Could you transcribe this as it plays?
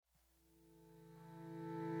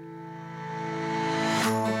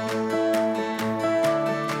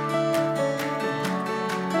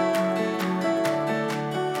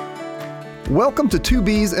Welcome to Two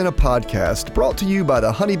Bees in a Podcast, brought to you by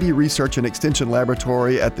the Honeybee Research and Extension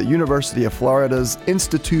Laboratory at the University of Florida's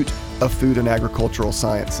Institute of Food and Agricultural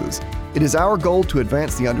Sciences. It is our goal to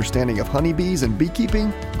advance the understanding of honeybees and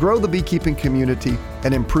beekeeping, grow the beekeeping community,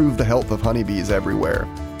 and improve the health of honeybees everywhere.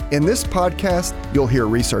 In this podcast, you'll hear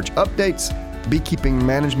research updates, beekeeping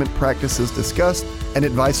management practices discussed, and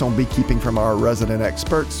advice on beekeeping from our resident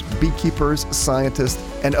experts, beekeepers, scientists,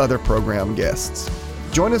 and other program guests.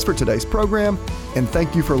 Join us for today's program, and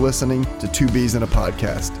thank you for listening to Two Bees in a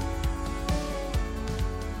Podcast.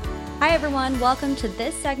 Hi, everyone. Welcome to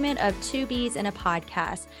this segment of Two Bees in a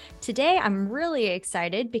Podcast. Today, I'm really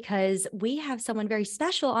excited because we have someone very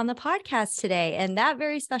special on the podcast today, and that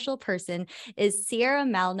very special person is Sierra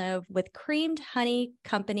Malnove with Creamed Honey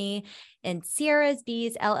Company and Sierra's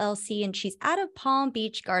Bees LLC, and she's out of Palm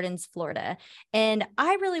Beach Gardens, Florida. And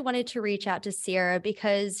I really wanted to reach out to Sierra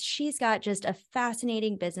because she's got just a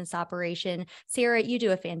fascinating business operation. Sierra, you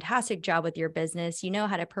do a fantastic job with your business. You know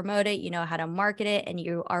how to promote it, you know how to market it, and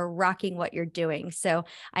you are rocking what you're doing. So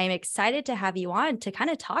I am excited to have you on to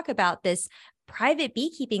kind of talk about this private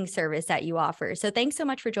beekeeping service that you offer. So thanks so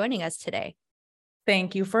much for joining us today.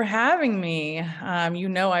 Thank you for having me.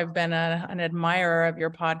 I've been an admirer of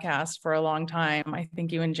your podcast for a long time. I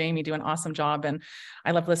think you and Jamie do an awesome job, and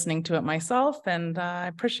I love listening to it myself. And I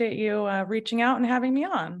appreciate you reaching out and having me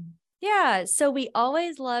on. Yeah, so we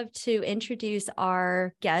always love to introduce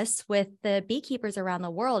our guests with the beekeepers around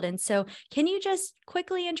the world. And so can you just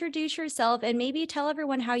quickly introduce yourself and maybe tell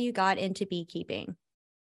everyone how you got into beekeeping?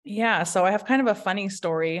 Yeah, so I have kind of a funny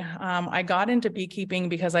story. I got into beekeeping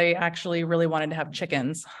because I actually really wanted to have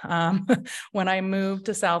chickens. When I moved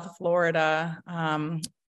to South Florida,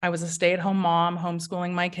 I was a stay-at-home mom,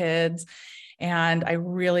 homeschooling my kids, and I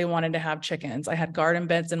really wanted to have chickens. I had garden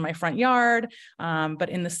beds in my front yard, but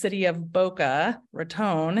in the city of Boca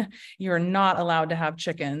Raton, you're not allowed to have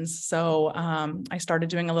chickens. So I started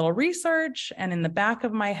doing a little research, and in the back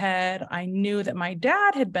of my head, I knew that my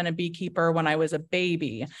dad had been a beekeeper when I was a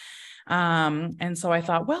baby. And so I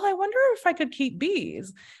thought, well, I wonder if I could keep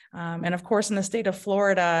bees. And of course, in the state of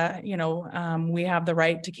Florida, we have the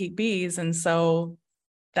right to keep bees. And so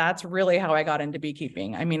that's really how I got into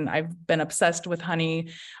beekeeping. I mean, I've been obsessed with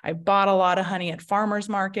honey. I bought a lot of honey at farmers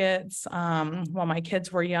markets while my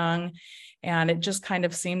kids were young. And it just kind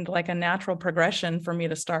of seemed like a natural progression for me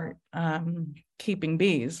to start keeping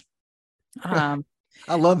bees.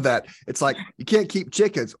 I love that. It's like, you can't keep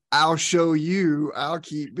chickens. I'll show you. I'll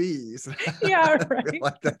keep bees. Yeah, right. I feel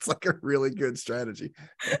like that's like a really good strategy.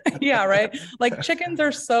 Yeah, right. Like chickens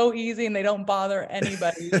are so easy and they don't bother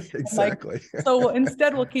anybody. Exactly. So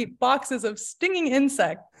instead we'll keep boxes of stinging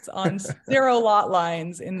insects on 0 lot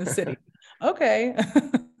lines in the city. Okay.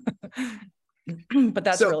 But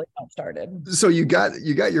that's really how it started. So you got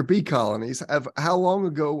your bee colonies. How long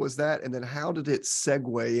ago was that? And then how did it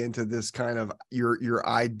segue into this kind of your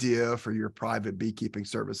idea for your private beekeeping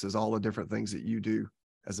services, all the different things that you do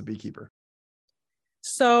as a beekeeper?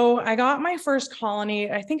 So I got my first colony,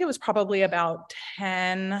 I think it was probably about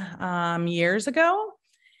 10 years ago.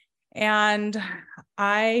 And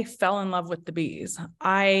I fell in love with the bees.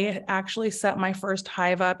 I actually set my first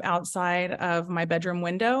hive up outside of my bedroom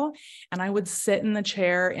window, and I would sit in the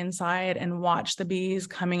chair inside and watch the bees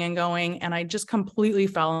coming and going. And I just completely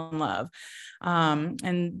fell in love. I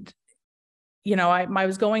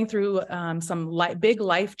was going through some big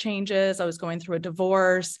life changes. I was going through a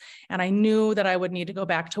divorce, and I knew that I would need to go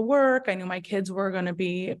back to work. I knew my kids were going to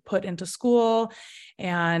be put into school.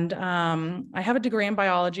 And I have a degree in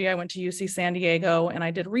biology. I went to UC San Diego, and I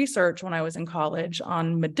did research when I was in college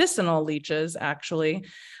on medicinal leeches, actually.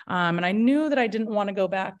 And I knew that I didn't want to go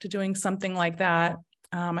back to doing something like that.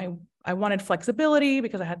 I wanted flexibility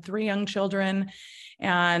because I had 3 young children.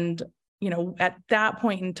 And at that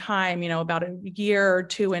point in time, about a year or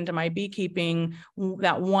 2 into my beekeeping,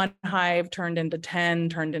 that one hive turned into 10,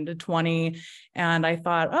 turned into 20. And I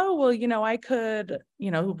thought, oh, well, I could,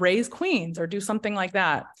 raise queens or do something like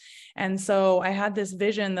that. And so I had this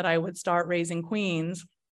vision that I would start raising queens.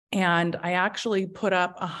 And I actually put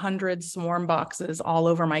up 100 swarm boxes all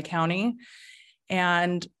over my county.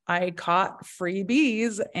 And I caught free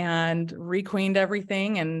bees and requeened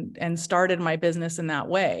everything and started my business in that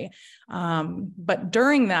way. But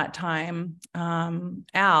during that time,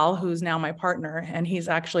 Al, who's now my partner, and he's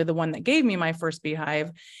actually the one that gave me my first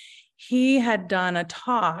beehive, he had done a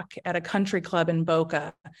talk at a country club in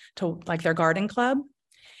Boca, to like their garden club.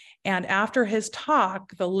 And after his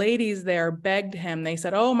talk, the ladies there begged him. They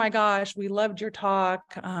said, "Oh my gosh, we loved your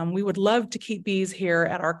talk. We would love to keep bees here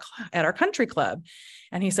at our country club."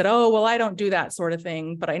 And he said, "Oh, well, I don't do that sort of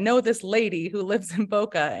thing, but I know this lady who lives in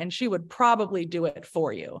Boca, and she would probably do it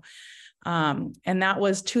for you." And that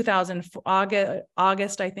was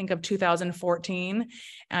August, I think, of 2014.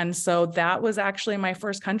 And so that was actually my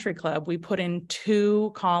first country club. We put in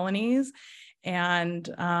 2 colonies. And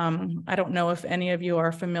I don't know if any of you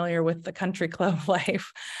are familiar with the country club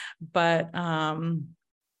life, but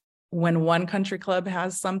when one country club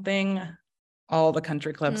has something, all the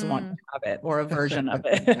country clubs want to have it, or a version of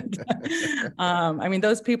it. I mean,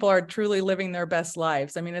 those people are truly living their best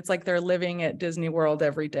lives. I mean, it's like they're living at Disney World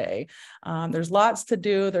every day. There's lots to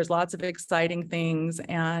do. There's lots of exciting things.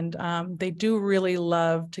 And they do really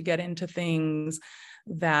love to get into things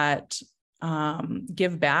that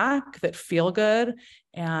give back, that feel good.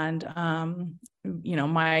 And,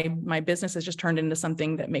 my business has just turned into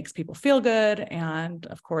something that makes people feel good. And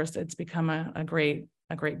of course, it's become a great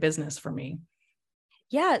business for me.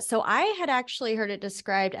 Yeah, so I had actually heard it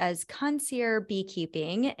described as concierge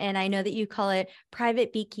beekeeping, and I know that you call it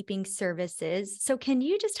private beekeeping services. So can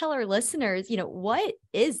you just tell our listeners, what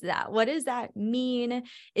is that? What does that mean?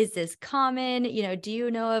 Is this common? Do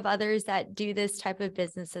you know of others that do this type of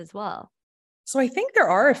business as well? So I think there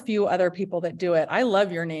are a few other people that do it. I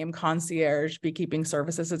love your name, concierge beekeeping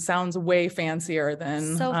services. It sounds way fancier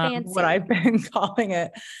than so fancy. What I've been calling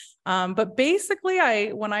it. But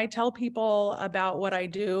basically, when I tell people about what I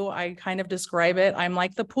do, I kind of describe it. I'm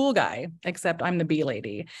like the pool guy, except I'm the bee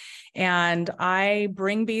lady. And I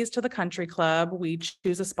bring bees to the country club. We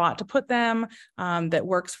choose a spot to put them that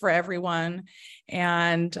works for everyone.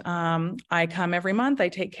 And I come every month. I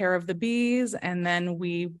take care of the bees, and then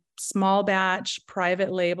we small batch,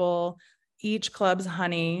 private label each club's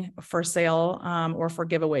honey for sale or for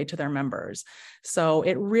giveaway to their members. So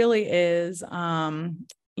it really is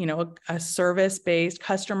a service-based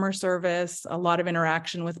customer service, a lot of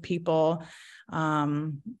interaction with people.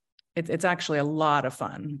 It's actually a lot of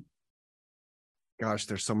fun. Gosh,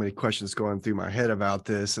 there's so many questions going through my head about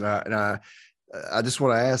this. And I just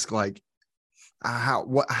want to ask, like,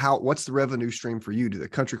 what's the revenue stream for you? Do the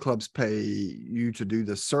country clubs pay you to do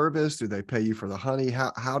the service? Do they pay you for the honey?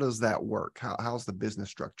 How does that work? How's the business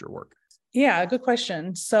structure work? Yeah, good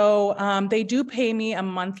question. So they do pay me a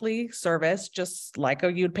monthly service, just like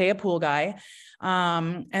you'd pay a pool guy.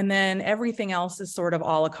 And then everything else is sort of a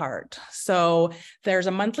la carte. So there's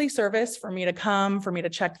a monthly service for me to come, for me to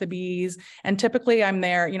check the bees. And typically I'm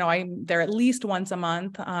there, I'm there at least once a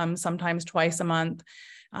month, sometimes twice a month.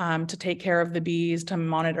 To take care of the bees, to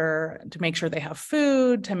monitor, to make sure they have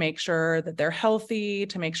food, to make sure that they're healthy,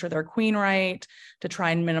 to make sure they're queen right, to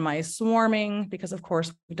try and minimize swarming, because of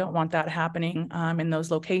course we don't want that happening in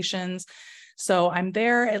those locations. So I'm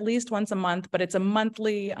there at least once a month, but it's a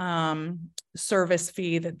monthly service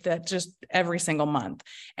fee that just every single month.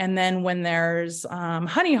 And then when there's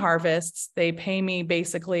honey harvests, they pay me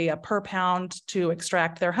basically a per pound to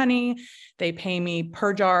extract their honey. They pay me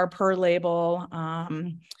per jar, per label.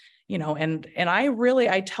 And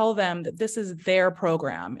I tell them that this is their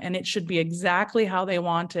program and it should be exactly how they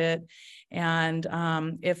want it. And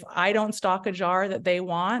if I don't stock a jar that they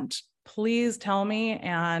want, please tell me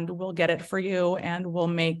and we'll get it for you and we'll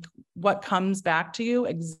make what comes back to you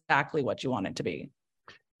exactly what you want it to be.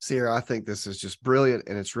 Sierra, I think this is just brilliant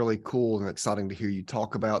and it's really cool and exciting to hear you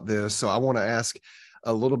talk about this. So I want to ask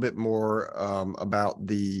a little bit more about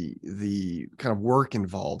the kind of work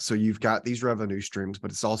involved. So you've got these revenue streams, but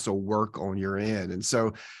it's also work on your end. And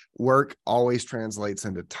so work always translates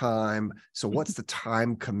into time. So what's the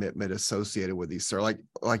time commitment associated with these? So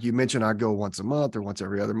like you mentioned, I go once a month or once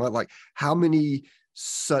every other month. Like how many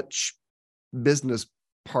such business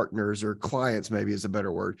partners or clients, maybe is a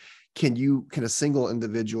better word, can a single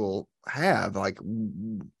individual have? Like,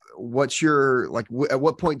 what's your, at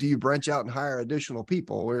what point do you branch out and hire additional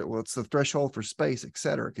people? What's the threshold for space, et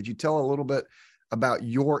cetera? Could you tell a little bit about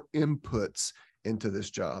your inputs into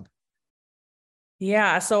this job?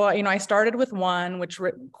 Yeah. So, I started with one, which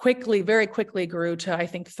very quickly grew to, I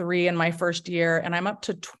think, 3 in my first year. And I'm up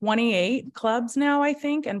to 28 clubs now, I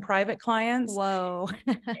think, and private clients. Whoa.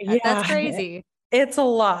 Yeah, that's crazy. It's a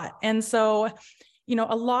lot. And so,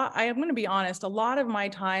 I'm going to be honest, a lot of my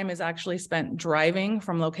time is actually spent driving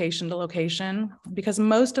from location to location because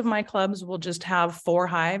most of my clubs will just have 4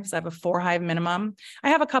 hives. I have a 4-hive minimum. I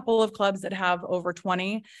have a couple of clubs that have over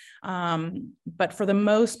 20. But for the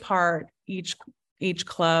most part, each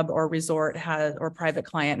club or resort or private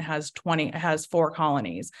client has 4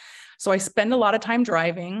 colonies. So I spend a lot of time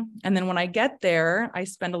driving. And then when I get there, I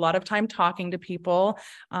spend a lot of time talking to people.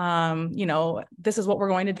 This is what we're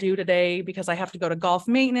going to do today because I have to go to golf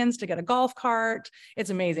maintenance to get a golf cart. It's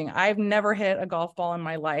amazing. I've never hit a golf ball in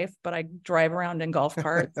my life, but I drive around in golf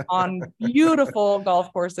carts on beautiful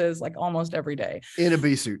golf courses like almost every day. In a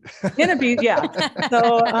bee suit. Yeah.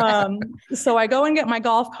 So I go and get my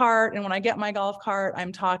golf cart. And when I get my golf cart,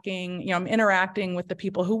 I'm talking, I'm interacting with the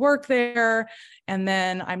people who work there. And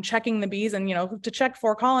then I'm checking the bees, and, to check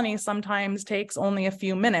 4 colonies sometimes takes only a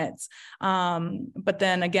few minutes. But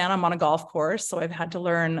then again, I'm on a golf course, so I've had to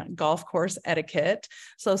learn golf course etiquette.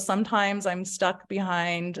 So sometimes I'm stuck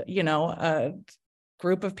behind, a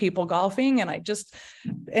group of people golfing, and I just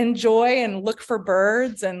enjoy and look for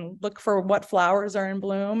birds and look for what flowers are in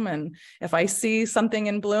bloom. And if I see something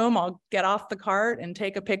in bloom, I'll get off the cart and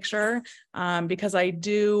take a picture, because I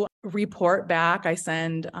do report back. I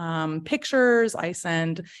send pictures, I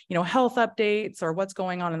send, health updates or what's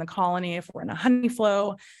going on in the colony if we're in a honey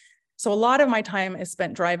flow. So a lot of my time is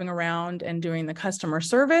spent driving around and doing the customer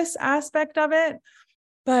service aspect of it.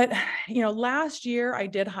 But, last year I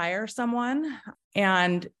did hire someone,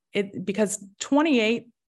 and because 28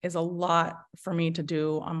 is a lot for me to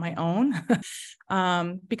do on my own.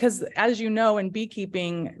 Because as you know, in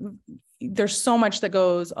beekeeping, there's so much that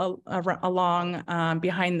goes along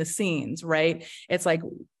behind the scenes, right? It's like,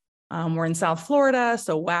 we're in South Florida,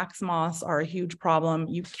 so wax moths are a huge problem.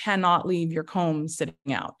 You cannot leave your combs sitting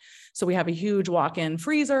out. So we have a huge walk-in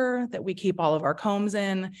freezer that we keep all of our combs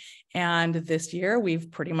in. And this year we've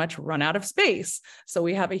pretty much run out of space. So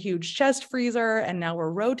we have a huge chest freezer, and now we're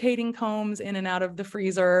rotating combs in and out of the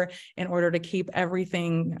freezer in order to keep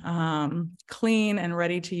everything clean and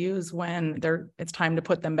ready to use when it's time to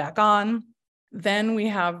put them back on. Then we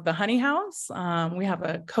have the honey house. We have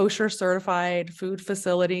a kosher certified food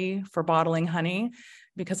facility for bottling honey,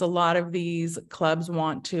 because a lot of these clubs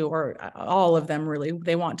want to, or all of them really,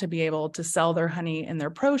 they want to be able to sell their honey in their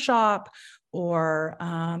pro shop, or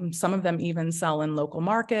some of them even sell in local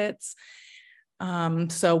markets.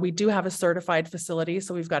 So we do have a certified facility,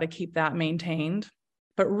 so we've got to keep that maintained.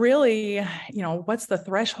 But really, what's the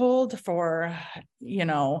threshold for,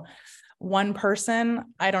 one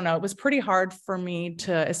person? I don't know. It was pretty hard for me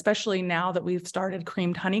to, especially now that we've started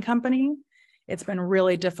Creamed Honey Company, it's been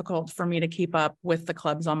really difficult for me to keep up with the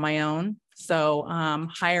clubs on my own. So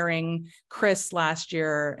hiring Chris last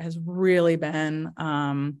year has really been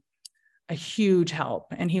a huge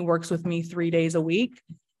help. And he works with me 3 days a week,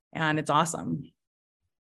 and it's awesome.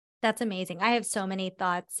 That's amazing. I have so many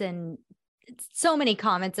thoughts and so many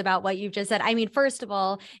comments about what you've just said. I mean, first of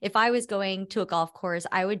all, if I was going to a golf course,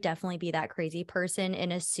 I would definitely be that crazy person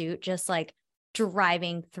in a suit, just like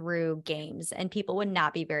driving through games, and people would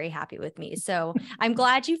not be very happy with me. So I'm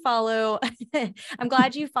glad you follow,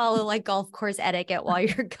 like golf course etiquette while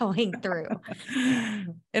you're going through.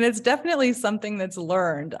 And it's definitely something that's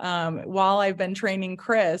learned. While I've been training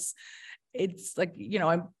Chris, it's like,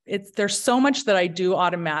 there's so much that I do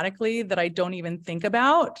automatically that I don't even think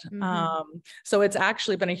about. Mm-hmm. So it's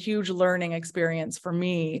actually been a huge learning experience for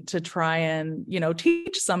me to try and,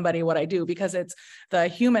 teach somebody what I do, because it's the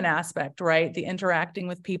human aspect, right? The interacting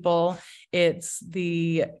with people, it's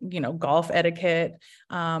the, golf etiquette,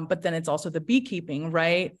 but then it's also the beekeeping,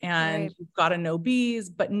 right? And right. You've got to know bees,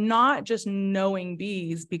 but not just knowing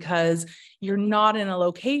bees, because you're not in a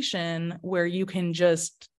location where you can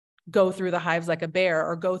just go through the hives like a bear,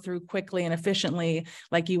 or go through quickly and efficiently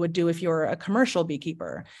like you would do if you're a commercial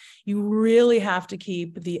beekeeper. You really have to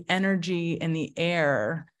keep the energy in the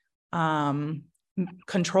air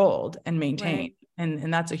controlled and maintained. Right.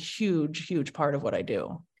 And that's a huge, huge part of what I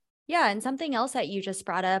do. Yeah. And something else that you just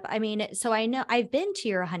brought up, I mean, so I know I've been to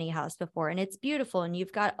your honey house before, and it's beautiful, and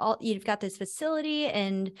you've got this facility.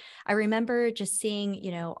 And I remember just seeing,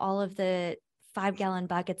 all of the 5-gallon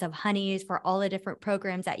buckets of honeys for all the different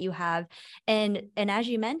programs that you have. And as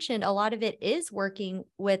you mentioned, a lot of it is working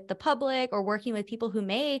with the public, or working with people who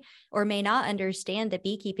may or may not understand the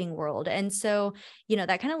beekeeping world. And so,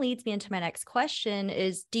 that kind of leads me into my next question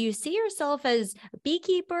is, do you see yourself as a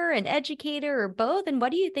beekeeper, an educator, or both? And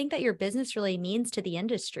what do you think that your business really means to the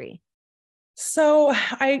industry? So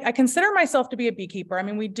I consider myself to be a beekeeper. I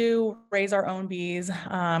mean, we do raise our own bees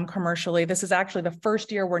commercially. This is actually the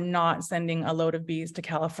first year we're not sending a load of bees to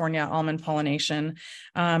California almond pollination.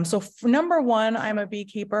 So for number one, I'm a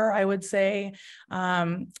beekeeper. I would say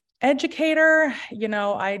educator,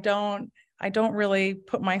 I don't really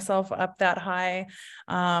put myself up that high,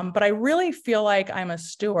 but I really feel like I'm a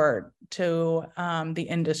steward to the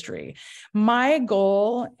industry. My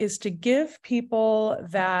goal is to give people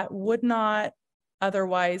that would not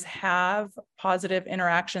otherwise have positive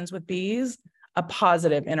interactions with bees, a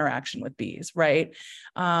positive interaction with bees, right?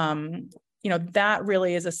 That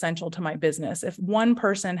really is essential to my business. If one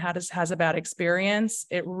person has a bad experience,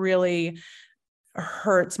 it really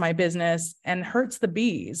hurts my business and hurts the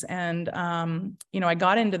bees. And, I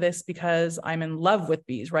got into this because I'm in love with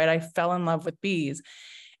bees, right? I fell in love with bees.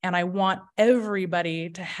 And I want everybody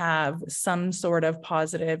to have some sort of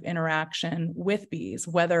positive interaction with bees,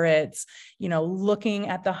 whether it's, looking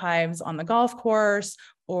at the hives on the golf course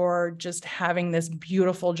or just having this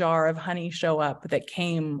beautiful jar of honey show up that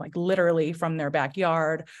came like literally from their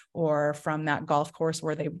backyard or from that golf course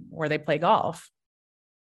where they play golf.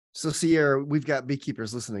 So Sierra, we've got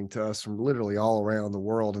beekeepers listening to us from literally all around the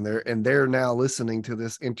world, and they're now listening to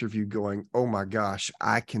this interview going, "Oh my gosh,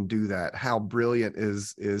 I can do that. How brilliant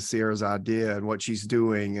is Sierra's idea and what she's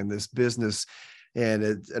doing in this business, and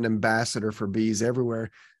it's an ambassador for bees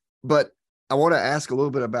everywhere." But I want to ask a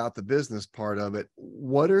little bit about the business part of it.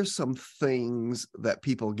 What are some things that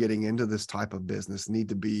people getting into this type of business need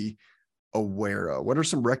to be aware of? What are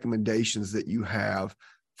some recommendations that you have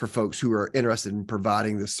for folks who are interested in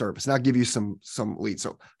providing this service? And I'll give you some leads.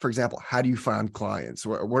 So for example, how do you find clients?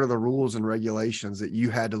 What are the rules and regulations that you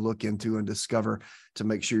had to look into and discover to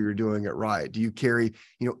make sure you're doing it right? Do you carry,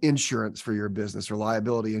 insurance for your business or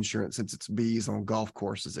liability insurance since it's bees on golf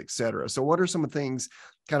courses, et cetera? So what are some of the things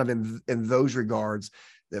kind of in those regards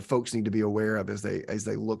that folks need to be aware of as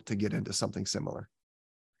they look to get into something similar?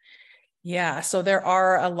 Yeah. So there's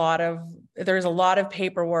a lot of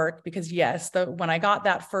paperwork because yes, when I got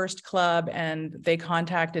that first club and they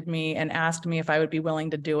contacted me and asked me if I would be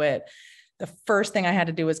willing to do it, the first thing I had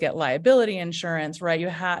to do was get liability insurance, right?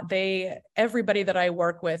 Everybody that I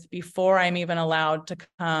work with before I'm even allowed to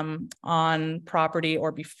come on property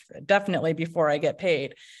or definitely before I get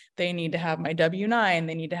paid, they need to have my W-9.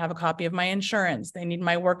 They need to have a copy of my insurance. They need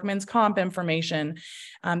my workman's comp information.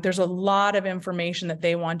 There's a lot of information that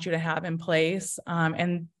they want you to have in place.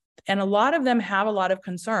 And a lot of them have a lot of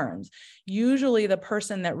concerns. Usually the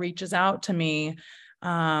person that reaches out to me,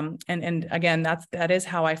 and again, that is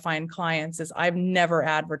how I find clients, is I've never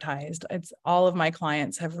advertised. It's all of my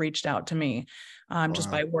clients have reached out to me,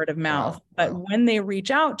 just by word of mouth. But when they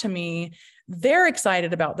reach out to me, they're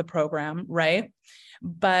excited about the program, right?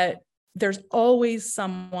 But there's always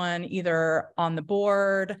someone either on the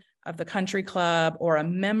board of the country club or a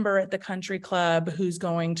member at the country club who's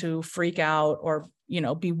going to freak out or,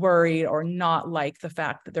 be worried or not like the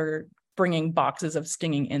fact that they're bringing boxes of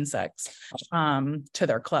stinging insects to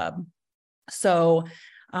their club. So,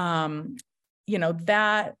 that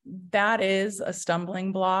is a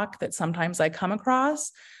stumbling block that sometimes I come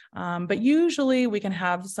across. But usually we can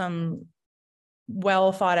have some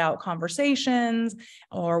well thought out conversations,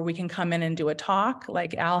 or we can come in and do a talk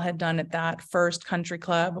like Al had done at that first country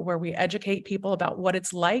club where we educate people about what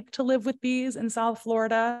it's like to live with bees in South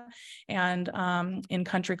Florida and in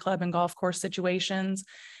country club and golf course situations.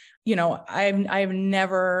 I've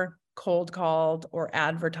never cold called or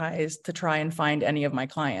advertised to try and find any of my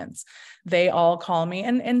clients. They all call me.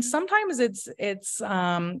 And sometimes it's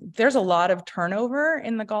there's a lot of turnover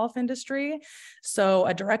in the golf industry. So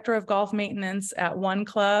a director of golf maintenance at one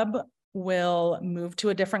club will move to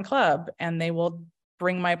a different club and they will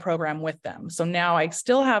bring my program with them. So now I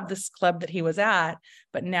still have this club that he was at,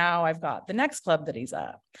 but now I've got the next club that he's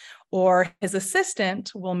at. Or his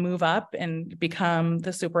assistant will move up and become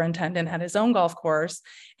the superintendent at his own golf course,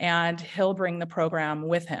 and he'll bring the program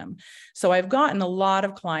with him. So I've gotten a lot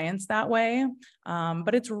of clients that way,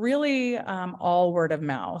 but it's really all word of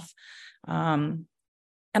mouth. And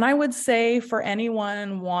I would say for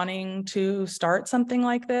anyone wanting to start something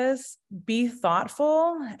like this, be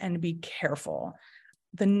thoughtful and be careful.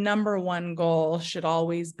 The number one goal should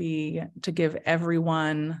always be to give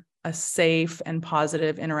everyone a safe and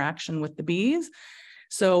positive interaction with the bees.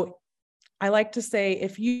 So I like to say,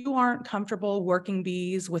 if you aren't comfortable working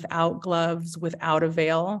bees without gloves, without a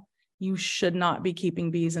veil, you should not be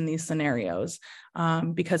keeping bees in these scenarios,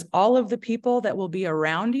 because all of the people that will be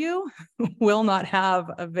around you will not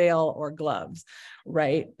have a veil or gloves,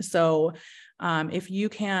 right? So if you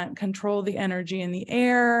can't control the energy in the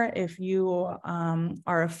air, if you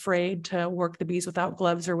are afraid to work the bees without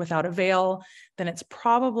gloves or without a veil, then it's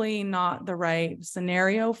probably not the right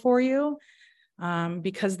scenario for you,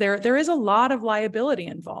 because there is a lot of liability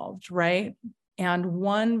involved, right? And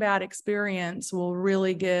one bad experience will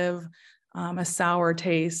really give a sour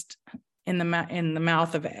taste in the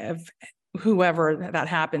mouth of whoever that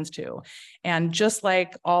happens to. And just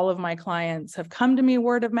like all of my clients have come to me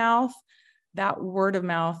word of mouth, that word of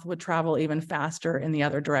mouth would travel even faster in the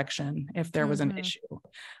other direction if there was an issue.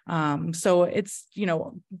 So it's,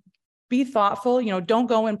 be thoughtful, don't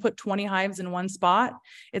go and put 20 hives in one spot.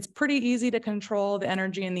 It's pretty easy to control the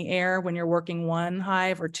energy in the air when you're working one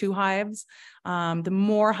hive or two hives. The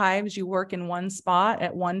more hives you work in one spot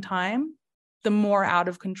at one time, the more out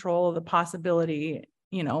of control the possibility,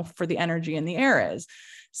 for the energy in the air is.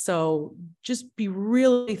 So just be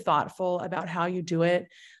really thoughtful about how you do it.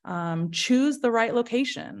 Choose the right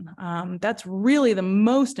location. That's really the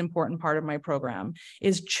most important part of my program,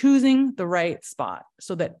 is choosing the right spot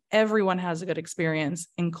so that everyone has a good experience,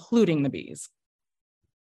 including the bees.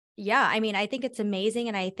 Yeah, I mean, I think it's amazing.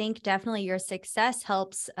 And I think definitely your success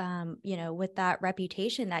helps, with that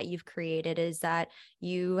reputation that you've created, is that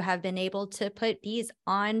you have been able to put bees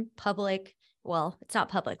on public, well, it's not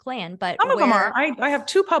public land, but Some of them are. I have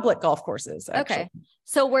 2 public golf courses, actually. Okay.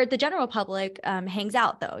 So where the general public hangs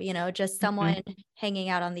out, though, just someone hanging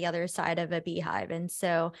out on the other side of a beehive. And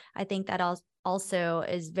so I think that also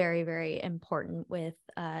is very, very important with,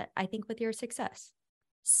 I think, with your success.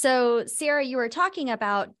 So Sarah, you were talking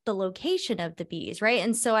about the location of the bees, right?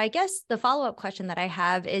 And so I guess the follow-up question that I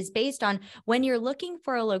have is based on, when you're looking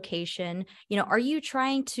for a location, are you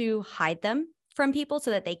trying to hide them from people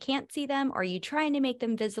so that they can't see them? Are you trying to make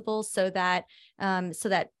them visible so that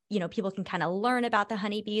people can kind of learn about the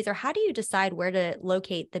honeybees? Or how do you decide where to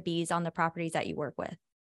locate the bees on the properties that you work with?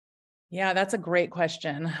 Yeah, that's a great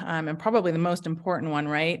question, and probably the most important one,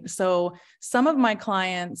 right? So some of my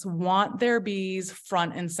clients want their bees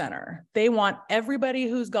front and center. They want everybody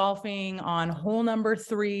who's golfing on hole number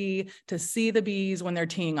 3 to see the bees when they're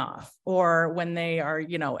teeing off, or when they are,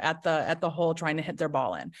 at the hole trying to hit their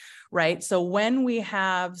ball in, right? So when we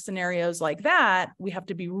have scenarios like that, we have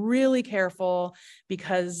to be really careful,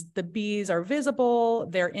 because the bees are visible,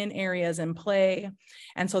 they're in areas in play.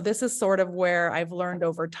 And so this is sort of where I've learned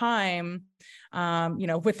over time,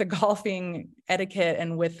 with the golfing etiquette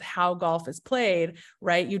and with how golf is played,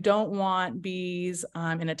 right? You don't want bees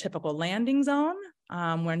in a typical landing zone.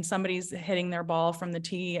 When somebody's hitting their ball from the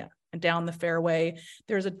tee down the fairway,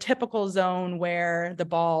 there's a typical zone where the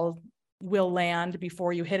ball will land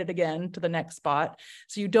before you hit it again to the next spot.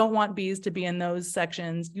 So you don't want bees to be in those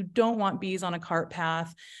sections. You don't want bees on a cart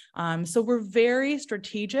path. So we're very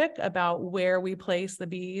strategic about where we place the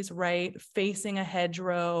bees, right? Facing a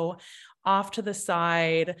hedgerow, off to the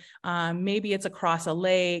side, maybe it's across a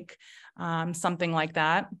lake, something like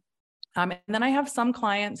that. And then I have some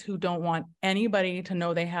clients who don't want anybody to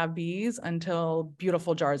know they have bees until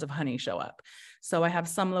beautiful jars of honey show up. So I have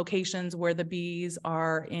some locations where the bees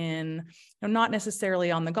are in, not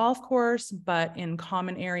necessarily on the golf course, but in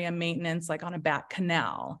common area maintenance, like on a back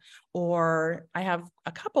canal. Or I have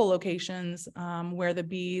a couple locations where the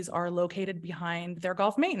bees are located behind their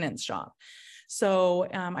golf maintenance shop. So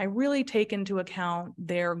I really take into account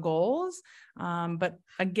their goals, but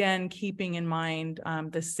again, keeping in mind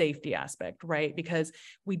the safety aspect, right? Because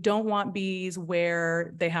we don't want bees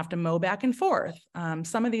where they have to mow back and forth.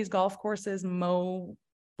 Some of these golf courses mow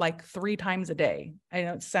like 3 times a day. I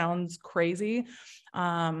know it sounds crazy,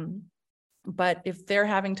 but if they're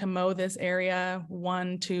having to mow this area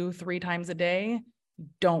 1, 2, 3 times a day,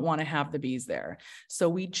 don't want to have the bees there. So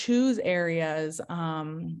we choose areas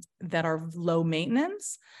that are low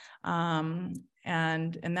maintenance, and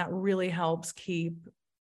that really helps keep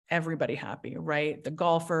everybody happy, right? The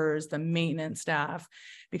golfers, the maintenance staff,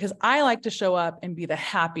 because I like to show up and be the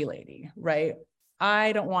happy lady, right?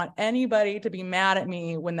 I don't want anybody to be mad at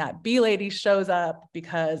me when that bee lady shows up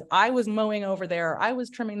because I was mowing over there, I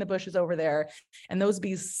was trimming the bushes over there, and those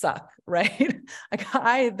bees suck, right?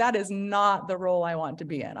 That is not the role I want to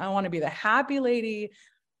be in. I want to be the happy lady,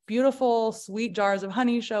 beautiful, sweet jars of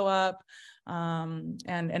honey show up,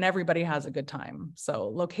 and everybody has a good time.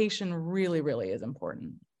 So location really, really is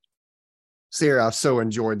important. Sarah, I've so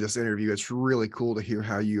enjoyed this interview. It's really cool to hear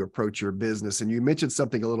how you approach your business. And you mentioned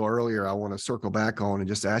something a little earlier I want to circle back on and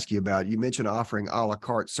just ask you about. You mentioned offering a la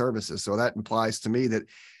carte services. So that implies to me that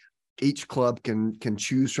each club can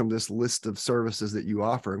choose from this list of services that you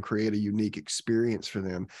offer and create a unique experience for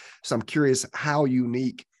them. So I'm curious how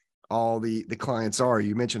unique all the clients are.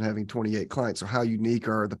 You mentioned having 28 clients. So how unique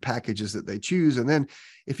are the packages that they choose? And then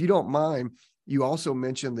if you don't mind, you also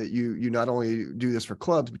mentioned that you not only do this for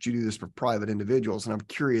clubs, but you do this for private individuals. And I'm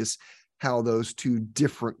curious how those 2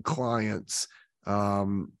 different clients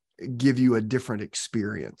give you a different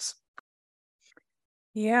experience.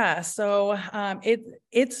 Yeah, so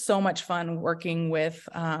it's so much fun working with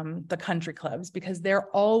the country clubs because they're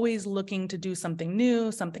always looking to do something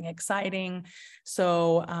new, something exciting.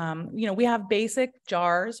 So we have basic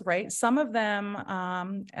jars, right? Some of them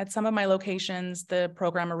at some of my locations, the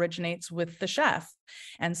program originates with the chef,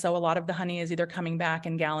 and so a lot of the honey is either coming back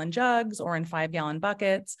in gallon jugs or in 5-gallon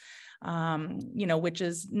buckets. Which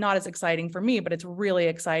is not as exciting for me, but it's really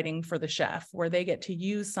exciting for the chef, where they get to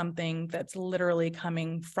use something that's literally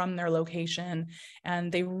coming from their location,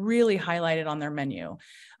 and they really highlight it on their menu.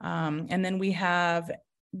 And then we have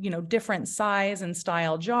different size and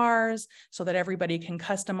style jars so that everybody can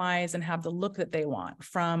customize and have the look that they want,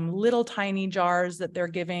 from little tiny jars that they're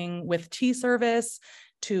giving with tea service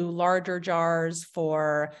to larger jars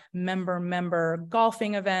for member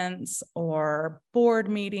golfing events or board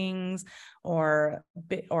meetings or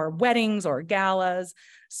weddings or galas.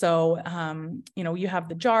 So, you have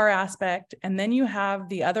the jar aspect, and then you have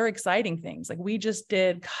the other exciting things. Like we just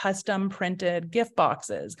did custom printed gift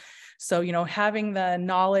boxes. So, having the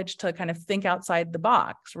knowledge to kind of think outside the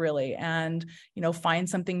box really, and, find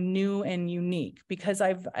something new and unique, because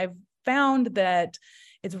I've found that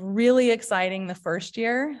it's really exciting the first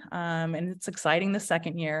year, and it's exciting the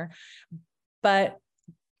second year, but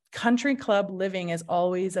country club living is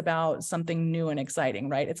always about something new and exciting,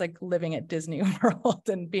 right? It's like living at Disney World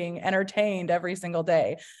and being entertained every single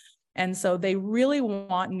day. And so they really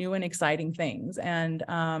want new and exciting things. And,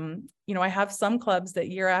 I have some clubs that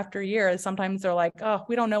year after year, sometimes they're like, oh,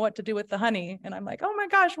 we don't know what to do with the honey. And I'm like, oh my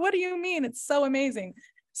gosh, what do you mean? It's so amazing.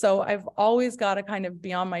 So I've always got to kind of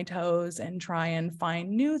be on my toes and try and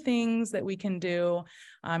find new things that we can do.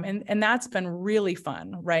 And that's been really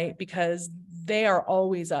fun, right? Because they are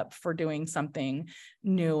always up for doing something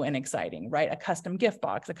new and exciting, right? A custom gift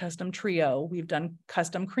box, a custom trio. We've done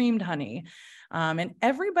custom creamed honey. And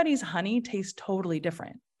everybody's honey tastes totally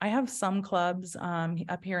different. I have some clubs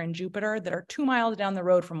up here in Jupiter that are 2 miles down the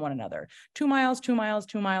road from one another. 2 miles, 2 miles,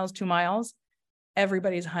 2 miles, 2 miles.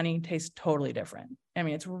 Everybody's honey tastes totally different. I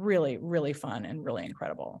mean, it's really, really fun and really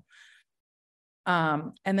incredible.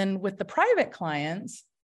 And then with the private clients,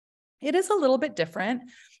 it is a little bit different.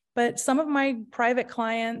 But some of my private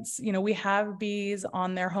clients, we have bees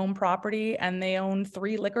on their home property and they own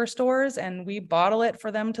 3 liquor stores, and we bottle it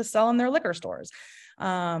for them to sell in their liquor stores.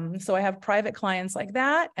 So I have private clients like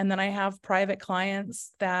that. And then I have private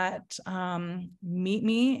clients that meet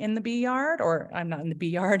me in the bee yard, or I'm not in the bee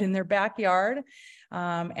yard, in their backyard,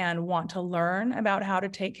 and want to learn about how to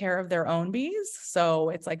take care of their own bees. So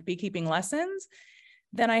it's like beekeeping lessons.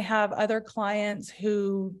 Then I have other clients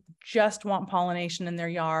who just want pollination in their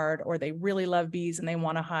yard, or they really love bees and they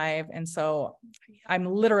want a hive. And so I'm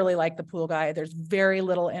literally like the pool guy. There's very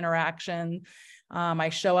little interaction. I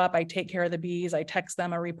show up, I take care of the bees, I text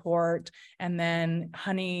them a report, and then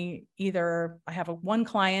honey, either I have one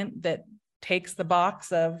client that takes the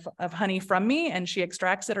box of honey from me and she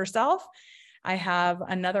extracts it herself. I have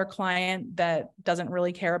another client that doesn't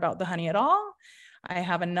really care about the honey at all. I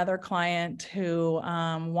have another client who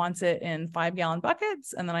wants it in 5-gallon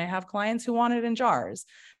buckets. And then I have clients who want it in jars.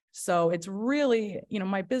 So it's really,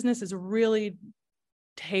 my business is really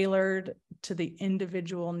tailored to the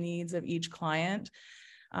individual needs of each client.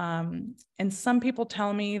 And some people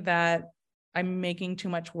tell me that I'm making too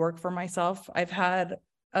much work for myself. I've had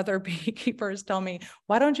other beekeepers tell me,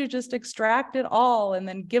 why don't you just extract it all and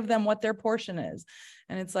then give them what their portion is?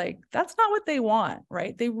 And it's like, that's not what they want,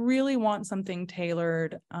 right? They really want something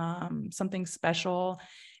tailored, something special.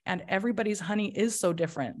 And everybody's honey is so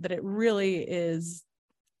different that it really is,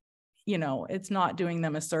 it's not doing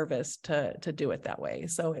them a service to do it that way.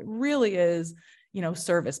 So it really is,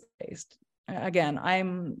 service-based.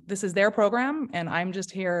 Again, this is their program and I'm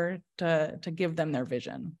just here to give them their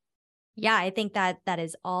vision. Yeah, I think that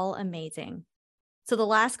is all amazing. So the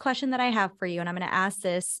last question that I have for you, and I'm going to ask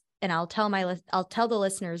this, and I'll tell the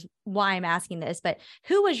listeners why I'm asking this, but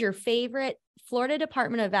who was your favorite Florida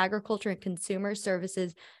Department of Agriculture and Consumer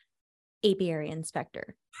Services apiary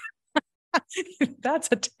inspector? That's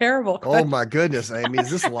a terrible question. Oh my goodness, Amy,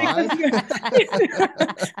 is this live?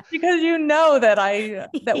 Because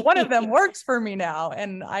that one of them works for me now,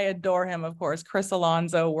 and I adore him, of course. Chris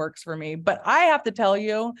Alonso works for me, but I have to tell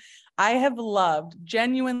you, I have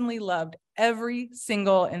genuinely loved every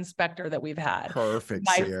single inspector that we've had. Perfect,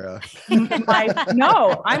 Sierra.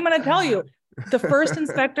 No, I'm going to tell you, the first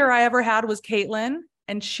inspector I ever had was Caitlin.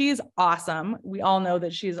 And she's awesome. We all know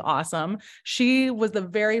that she's awesome. She was the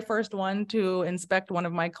very first one to inspect one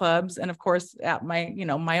of my clubs. And of course, at my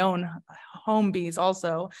own home bees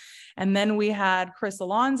also. And then we had Chris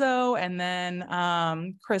Alonso, and then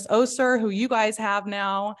Chris Oser, who you guys have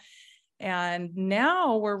now. And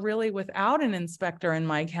now we're really without an inspector in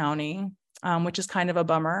my county, which is kind of a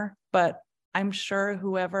bummer, but I'm sure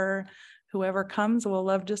whoever comes will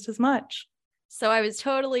love just as much. So I was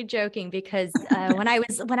totally joking because when I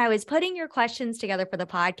was putting your questions together for the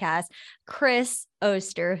podcast, Chris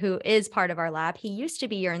Oster, who is part of our lab, he used to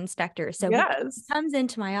be your inspector. So yes. he comes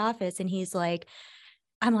into my office and he's like,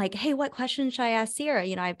 I'm like, hey, what questions should I ask Sierra?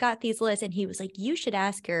 You know, I've got these lists. And he was like, you should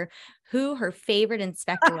ask her who her favorite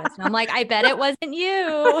inspector was. And I'm like, I bet it wasn't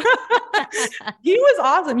you. He was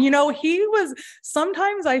awesome. You know,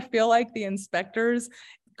 sometimes I feel like the inspectors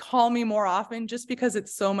call me more often just because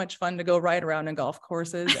it's so much fun to go ride around in golf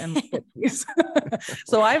courses and look at these.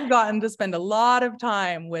 So I've gotten to spend a lot of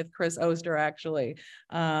time with Chris Oster, actually.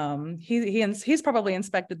 He's probably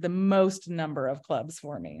inspected the most number of clubs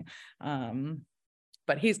for me.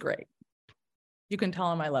 But he's great. You can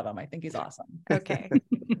tell him I love him. I think he's awesome. Okay.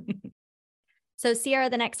 So Sierra,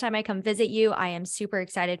 the next time I come visit you, I am super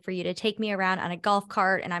excited for you to take me around on a golf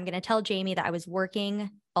cart, and I'm going to tell Jamie that I was working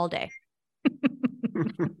all day.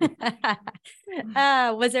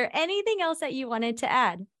 Was there anything else that you wanted to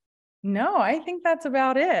add? No, I think that's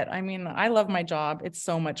about it. I mean, I love my job. It's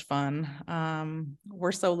so much fun.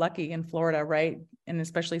 We're so lucky in Florida, right? And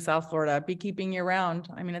especially South Florida, beekeeping year round.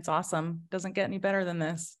 I mean, it's awesome. Doesn't get any better than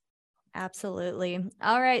this. Absolutely.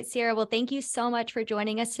 All right, Sierra. Well, thank you so much for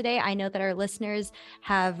joining us today. I know that our listeners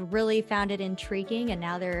have really found it intriguing, and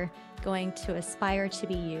now they're going to aspire to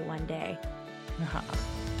be you one day.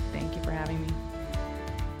 Thank you for having me.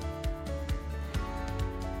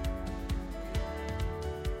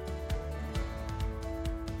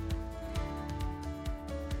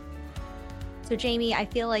 So Jamie, I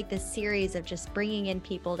feel like this series of just bringing in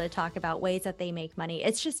people to talk about ways that they make money,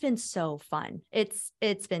 it's just been so fun. It's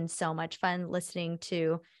been so much fun listening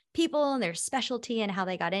to people and their specialty and how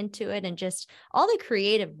they got into it, and just all the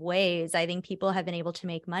creative ways I think people have been able to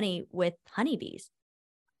make money with honeybees.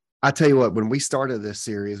 I tell you what, when we started this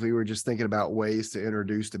series, we were just thinking about ways to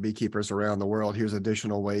introduce to beekeepers around the world. Here's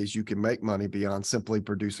additional ways you can make money beyond simply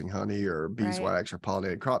producing honey or beeswax or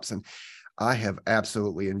pollinated crops. And I have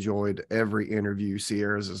absolutely enjoyed every interview.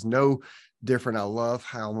 Sierra's is no different. I love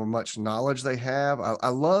how much knowledge they have. I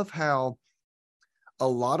love how a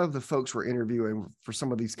lot of the folks we're interviewing for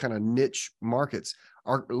some of these kind of niche markets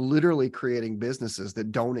are literally creating businesses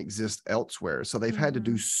that don't exist elsewhere. So they've had to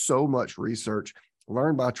do so much research,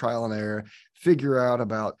 learn by trial and error, figure out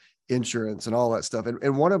about insurance and all that stuff.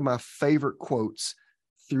 And one of my favorite quotes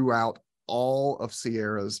throughout all of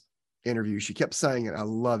Sierra's interview, she kept saying it, I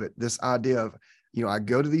love it, this idea of, you know, I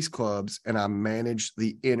go to these clubs and I manage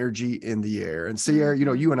the energy in the air. And Sierra, you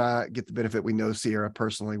know, you and I get the benefit. We know Sierra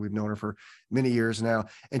personally. We've known her for many years now.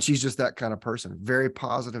 And she's just that kind of person, very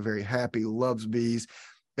positive, very happy, loves bees.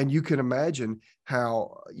 And you can imagine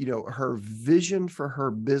how, you know, her vision for her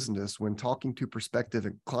business when talking to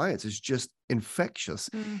prospective clients is just infectious.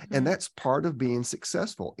 And that's part of being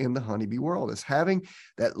successful in the honeybee world, is having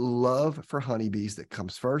that love for honeybees that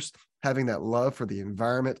comes first, having that love for the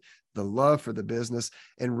environment, the love for the business,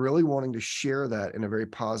 and really wanting to share that in a very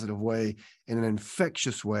positive way, in an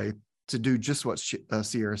infectious way, to do just what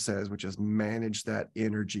Sierra says, which is manage that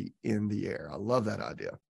energy in the air. I love that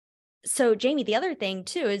idea. So Jamie, the other thing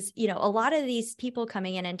too is, you know, a lot of these people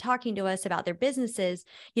coming in and talking to us about their businesses,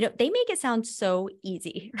 you know, they make it sound so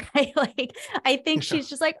easy, right? Like, I think she's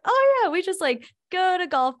just like, oh yeah, we just like go to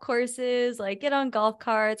golf courses, like get on golf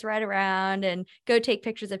carts, ride around and go take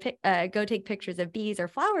pictures of bees or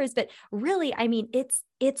flowers. But really, I mean,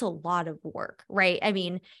 it's a lot of work, right? I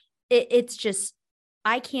mean, it's just,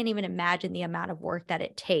 I can't even imagine the amount of work that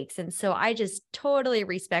it takes. And so I just totally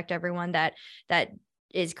respect everyone that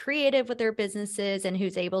is creative with their businesses and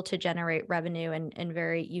who's able to generate revenue in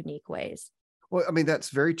very unique ways. Well, I mean, that's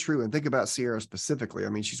very true. And think about Sierra specifically. I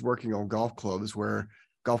mean, she's working on golf courses where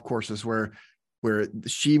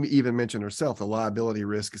she even mentioned herself, the liability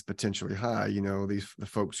risk is potentially high. You know, the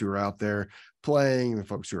folks who are out there playing, the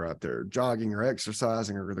folks who are out there jogging or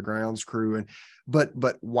exercising, or the grounds crew.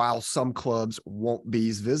 But while some clubs want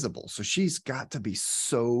bees visible, so she's got to be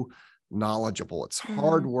so knowledgeable. It's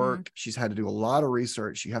hard work. She's had to do a lot of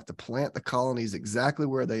research. You have to plant the colonies exactly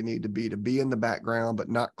where they need to be in the background, but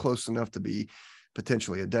not close enough to be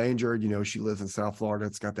potentially a danger. You know, she lives in South Florida.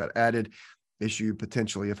 It's got that added issue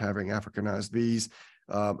potentially of having Africanized bees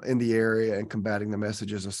in the area and combating the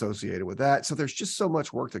messages associated with that. So there's just so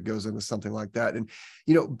much work that goes into something like that. And,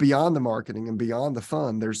 you know, beyond the marketing and beyond the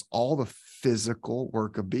fun, there's all the physical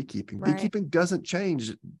work of beekeeping. Right. Beekeeping doesn't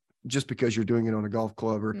change just because you're doing it on a golf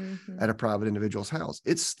club or at a private individual's house.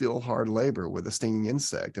 It's still hard labor with a stinging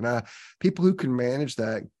insect. And people who can manage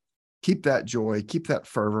that keep that joy, keep that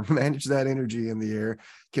fervor, manage that energy in the air,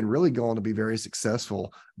 can really go on to be very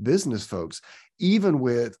successful business folks, even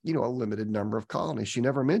with, a limited number of colonies. She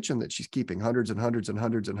never mentioned that she's keeping hundreds and hundreds and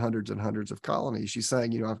hundreds and hundreds and hundreds of colonies. She's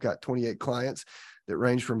saying, I've got 28 clients that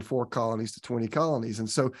range from 4 colonies to 20 colonies. And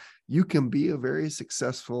so you can be a very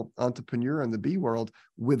successful entrepreneur in the bee world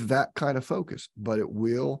with that kind of focus, but it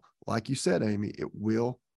will, like you said, Amy, it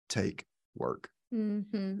will take work.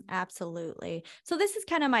 Absolutely. So this is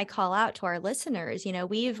kind of my call out to our listeners.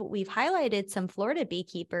 We've highlighted some Florida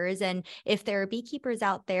beekeepers, and if there are beekeepers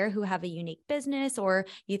out there who have a unique business or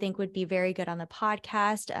you think would be very good on the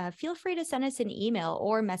podcast, feel free to send us an email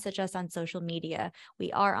or message us on social media.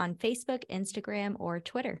 We are on Facebook, Instagram, or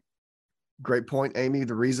Twitter. Great point, Amy.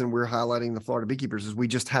 The reason we're highlighting the Florida beekeepers is we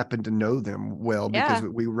just happen to know them well because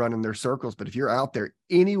we run in their circles. But if you're out there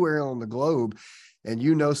anywhere on the globe and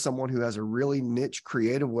you know someone who has a really niche,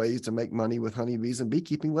 creative ways to make money with honeybees and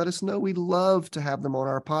beekeeping, let us know. We'd love to have them on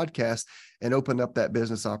our podcast and open up that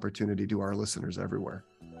business opportunity to our listeners everywhere.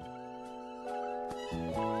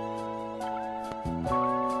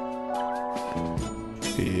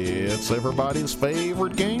 It's everybody's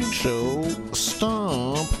favorite game show,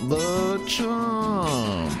 Stump the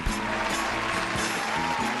Chump.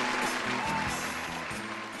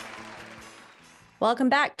 Welcome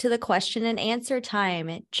back to the question and answer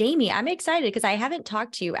time. Jamie, I'm excited because I haven't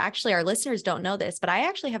talked to you. Actually, our listeners don't know this, but I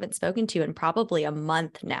actually haven't spoken to you in probably a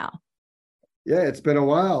month now. Yeah, it's been a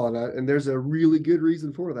while, and there's a really good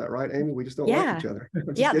reason for that, right, Amy? We just don't like each other.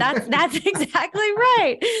 That's exactly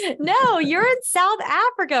right. No, you're in South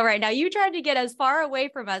Africa right now. You tried to get as far away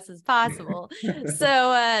from us as possible.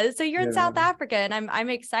 So you're in South Africa, and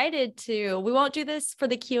I'm excited to. We won't do this for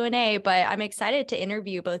the Q&A, but I'm excited to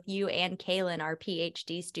interview both you and Kaylin, our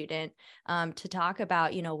PhD student, to talk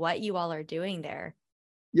about what you all are doing there.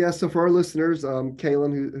 Yeah, so for our listeners,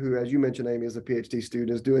 Kaylin, who, as you mentioned, Amy, is a PhD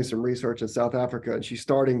student, is doing some research in South Africa, and she's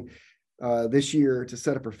starting this year to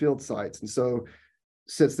set up her field sites. And so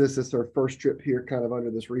since this is her first trip here kind of under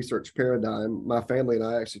this research paradigm, my family and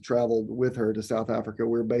I actually traveled with her to South Africa.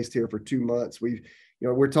 We're based here for 2 months.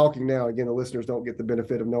 We're talking now, again, the listeners don't get the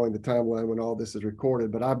benefit of knowing the timeline when all this is recorded,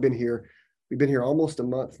 but we've been here almost a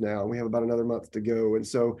month now, and we have about another month to go. And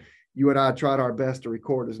so you and I tried our best to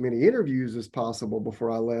record as many interviews as possible before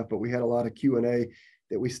I left, but we had a lot of Q&A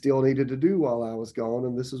that we still needed to do while I was gone,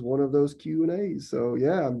 and this is one of those Q&As. So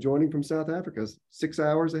yeah, I'm joining from South Africa, 6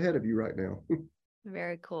 hours ahead of you right now.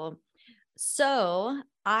 Very cool. So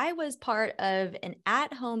I was part of an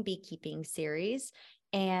at-home beekeeping series,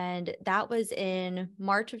 and that was in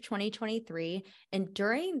March of 2023. And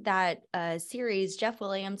during that series, Jeff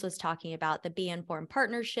Williams was talking about the Bee Informed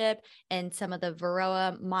Partnership and some of the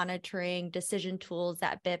Varroa monitoring decision tools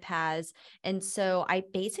that BIP has. And so I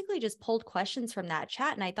basically just pulled questions from that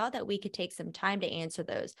chat, and I thought that we could take some time to answer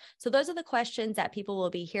those. So those are the questions that people will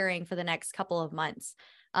be hearing for the next couple of months.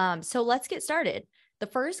 So let's get started. The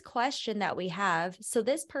first question that we have, so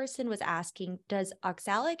this person was asking, does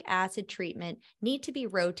oxalic acid treatment need to be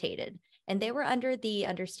rotated? And they were under the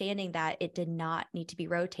understanding that it did not need to be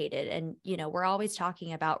rotated. And, we're always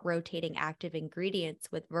talking about rotating active ingredients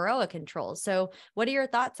with Varroa control. So what are your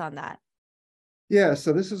thoughts on that? Yeah,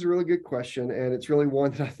 so this is a really good question, and it's really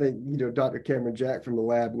one that I think, Dr. Cameron Jack from the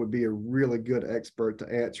lab would be a really good expert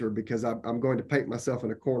to answer, because I'm going to paint myself in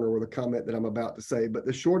a corner with a comment that I'm about to say. But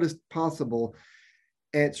the shortest possible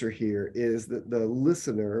answer here is that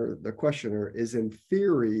the questioner, is in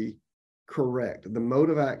theory correct. The mode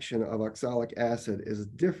of action of oxalic acid is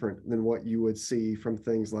different than what you would see from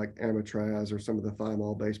things like amitraz or some of the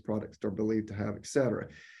thymol-based products they're believed to have, et cetera.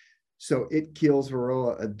 So it kills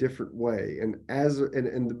Varroa a different way. And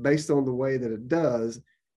based on the way that it does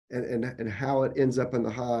and how it ends up in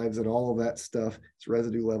the hives and all of that stuff, its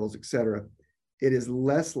residue levels, et cetera, it is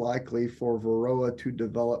less likely for Varroa to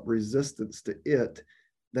develop resistance to it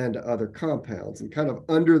than to other compounds. And kind of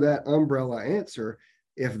under that umbrella answer,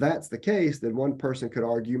 if that's the case, then one person could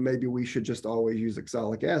argue maybe we should just always use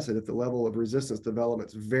oxalic acid. If the level of resistance development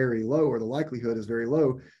is very low, or the likelihood is very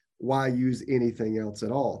low, why use anything else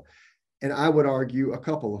at all? And I would argue a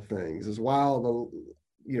couple of things. Is while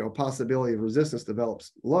the possibility of resistance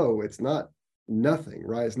develops low, it's not nothing,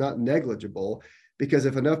 right? It's not negligible. Because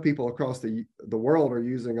if enough people across the world are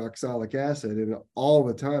using oxalic acid, and all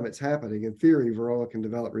the time it's happening, in theory, Varroa can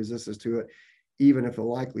develop resistance to it, even if the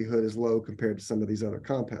likelihood is low compared to some of these other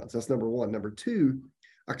compounds. That's number one. Number two,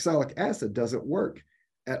 oxalic acid doesn't work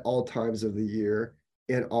at all times of the year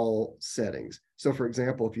in all settings. So for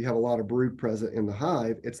example, if you have a lot of brood present in the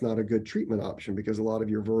hive, it's not a good treatment option because a lot of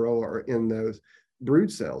your Varroa are in those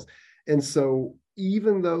brood cells. And so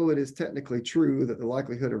even though it is technically true that the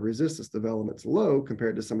likelihood of resistance development is low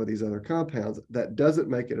compared to some of these other compounds, that doesn't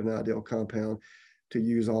make it an ideal compound to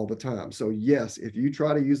use all the time. So yes, if you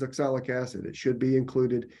try to use oxalic acid, it should be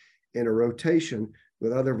included in a rotation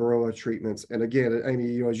with other Varroa treatments. And again,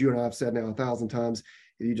 Amy, as you and I have said now 1,000 times,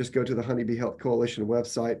 if you just go to the Honeybee Health Coalition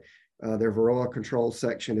website, their Varroa control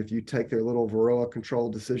section, if you take their little Varroa control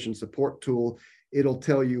decision support tool, it'll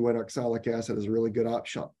tell you when oxalic acid is a really good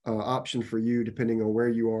option for you, depending on where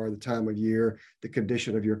you are, the time of year, the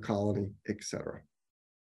condition of your colony, etc.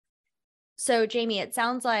 So, Jamie, it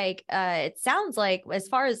sounds like as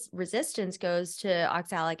far as resistance goes to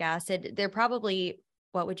oxalic acid, there probably,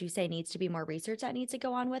 what would you say, needs to be more research that needs to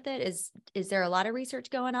go on with it? Is there a lot of research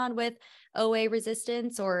going on with OA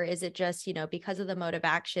resistance, or is it just, because of the mode of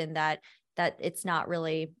action that it's not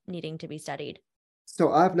really needing to be studied?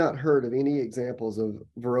 So I've not heard of any examples of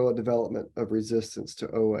Varroa development of resistance to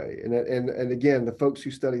OA. And again, the folks who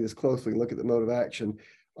study this closely and look at the mode of action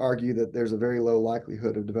argue that there's a very low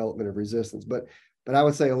likelihood of development of resistance. But I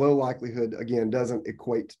would say a low likelihood, again, doesn't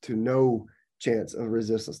equate to no chance of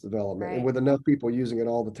resistance development. Right. And with enough people using it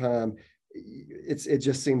all the time, it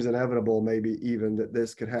just seems inevitable, maybe even, that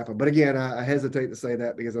this could happen. But again, I hesitate to say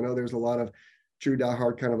that because I know there's a lot of true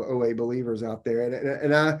diehard kind of OA believers out there.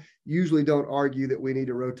 And I usually don't argue that we need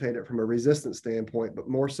to rotate it from a resistance standpoint, but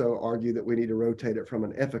more so argue that we need to rotate it from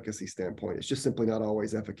an efficacy standpoint. It's just simply not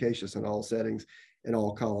always efficacious in all settings, in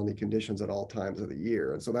all colony conditions at all times of the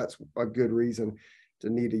year. And so that's a good reason to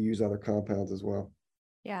need to use other compounds as well.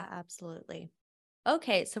 Yeah, absolutely.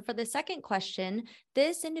 Okay, so for the second question,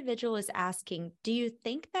 this individual is asking, do you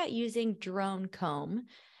think that using drone comb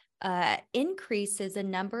increases the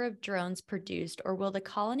number of drones produced, or will the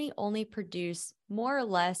colony only produce more or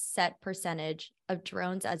less set percentage of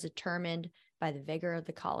drones as determined by the vigor of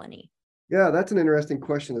the colony? Yeah, that's an interesting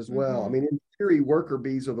question as well. Mm-hmm. I mean, in theory, worker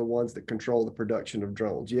bees are the ones that control the production of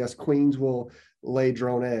drones. Yes, queens will lay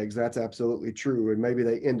drone eggs. That's absolutely true. And maybe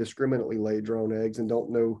they indiscriminately lay drone eggs and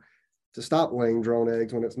don't know to stop laying drone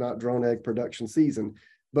eggs when it's not drone egg production season.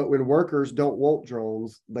 But when workers don't want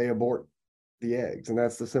drones, they abort the eggs, and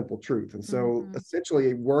that's the simple truth. And so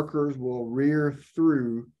essentially workers will rear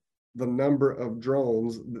through the number of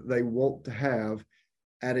drones that they want to have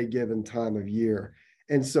at a given time of year.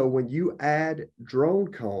 And so when you add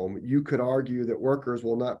drone comb, you could argue that workers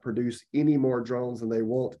will not produce any more drones than they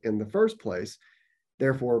want in the first place.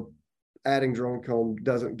 Therefore, adding drone comb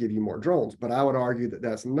doesn't give you more drones. But I would argue that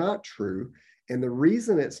that's not true. And the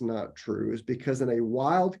reason it's not true is because in a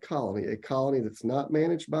wild colony, a colony that's not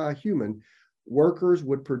managed by a human, workers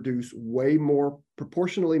would produce way more,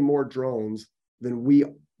 proportionally more drones than we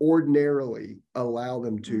ordinarily allow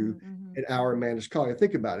them to in our managed colony.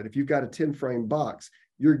 Think about it. If you've got a 10-frame box,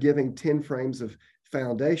 you're giving 10 frames of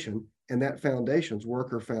foundation, and that foundation's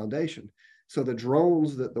worker foundation. So the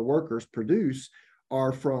drones that the workers produce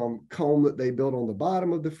are from comb that they build on the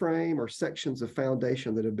bottom of the frame or sections of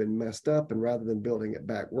foundation that have been messed up. And rather than building it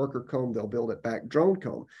back worker comb, they'll build it back drone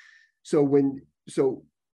comb. So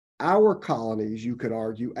our colonies, you could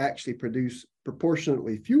argue, actually produce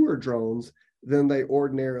proportionately fewer drones than they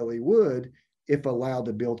ordinarily would if allowed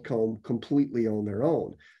to build comb completely on their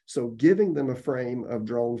own. So giving them a frame of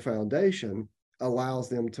drone foundation allows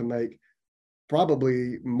them to make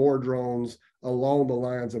probably more drones along the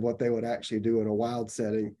lines of what they would actually do in a wild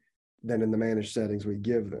setting than in the managed settings we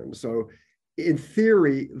give them. So in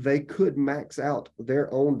theory, they could max out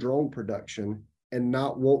their own drone production and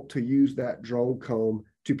not want to use that drone comb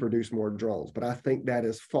to produce more drones. But I think that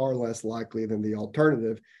is far less likely than the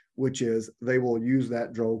alternative, which is they will use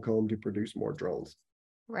that drone comb to produce more drones.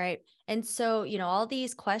 Right. And so, all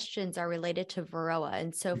these questions are related to Varroa.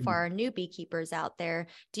 And so for our new beekeepers out there,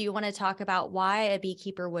 do you want to talk about why a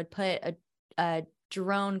beekeeper would put a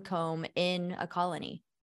drone comb in a colony?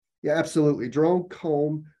 Yeah, absolutely. Drone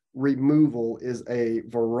comb removal is a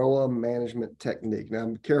Varroa management technique. Now,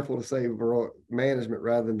 I'm careful to say Varroa management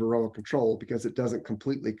rather than Varroa control because it doesn't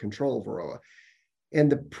completely control Varroa. And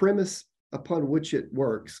the premise upon which it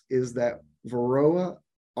works is that Varroa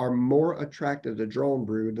are more attracted to drone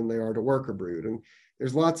brood than they are to worker brood. And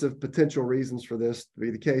there's lots of potential reasons for this to be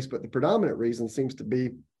the case, but the predominant reason seems to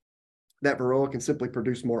be that Varroa can simply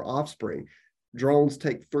produce more offspring. Drones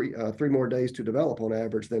take three more days to develop on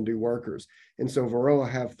average than do workers. And so Varroa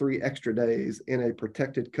have 3 extra days in a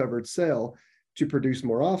protected covered cell to produce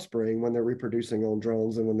more offspring when they're reproducing on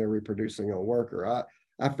drones and when they're reproducing on worker.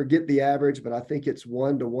 I forget the average, but I think it's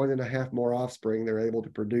 1 to 1.5 more offspring they're able to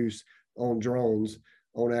produce on drones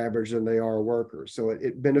on average than they are workers. So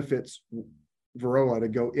it benefits Varroa to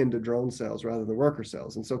go into drone cells rather than worker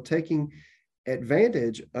cells. And so taking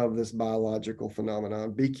advantage of this biological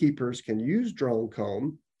phenomenon, beekeepers can use drone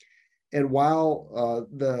comb. And while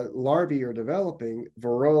the larvae are developing,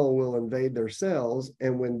 Varroa will invade their cells.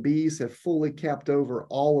 And when bees have fully capped over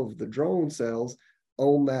all of the drone cells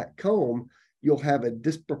on that comb, you'll have a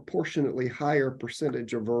disproportionately higher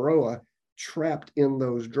percentage of Varroa trapped in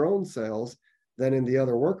those drone cells than in the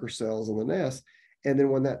other worker cells in the nest. And then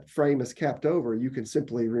when that frame is capped over, you can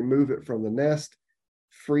simply remove it from the nest,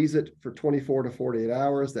 freeze it for 24 to 48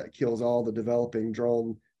 hours. That kills all the developing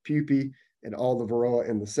drone pupae and all the Varroa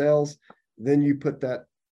in the cells. Then you put that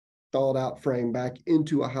thawed out frame back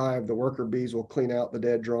into a hive. The worker bees will clean out the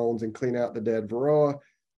dead drones and clean out the dead Varroa.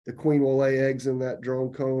 The queen will lay eggs in that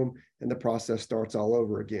drone comb, and the process starts all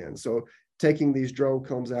over again. So taking these drone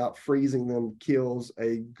combs out, freezing them, kills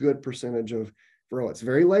a good percentage of Varroa. It's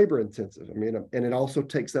very labor intensive. I mean, and it also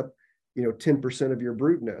takes up 10% of your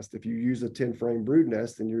brood nest. If you use a 10 frame brood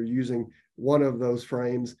nest and you're using one of those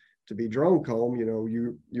frames to be drone comb,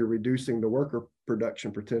 you're reducing the worker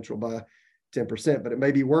production potential by 10%, but it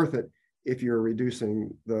may be worth it if you're reducing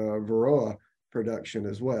the Varroa production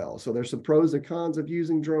as well. So there's some pros and cons of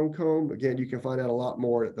using drone comb. Again, you can find out a lot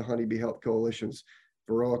more at the Honeybee Health Coalition's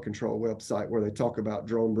Varroa control website, where they talk about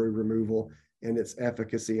drone brood removal and its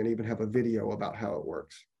efficacy, and even have a video about how it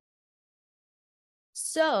works.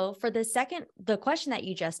 So for the question that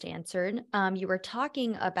you just answered, you were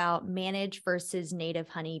talking about managed versus native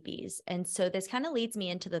honeybees. And so this kind of leads me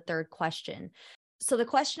into the third question. So the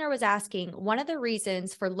questioner was asking, one of the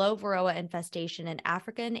reasons for low Varroa infestation in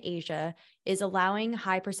Africa and Asia is allowing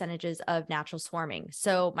high percentages of natural swarming.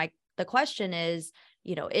 So the question is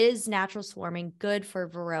natural swarming good for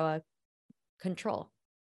Varroa control?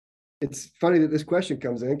 It's funny that this question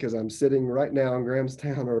comes in because I'm sitting right now in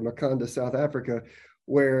Grahamstown or Makanda, South Africa,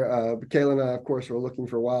 where Kayla and I, of course, were looking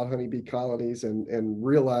for wild honeybee colonies and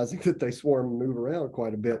realizing that they swarm and move around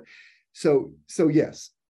quite a bit. So yes,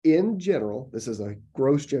 in general, this is a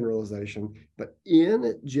gross generalization, but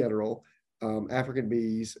in general, African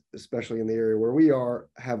bees, especially in the area where we are,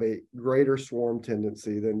 have a greater swarm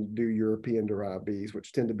tendency than do European-derived bees,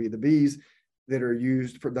 which tend to be the bees that are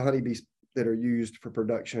used for the honeybees that are used for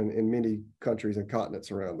production in many countries and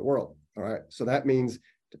continents around the world. All right. So that means,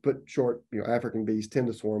 to put short, African bees tend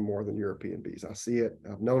to swarm more than European bees. I see it.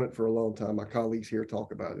 I've known it for a long time. My colleagues here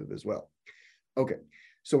talk about it as well. Okay.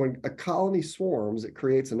 So when a colony swarms, it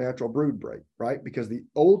creates a natural brood break, right? Because the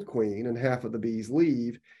old queen and half of the bees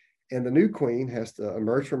leave, and the new queen has to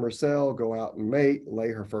emerge from her cell, go out and mate,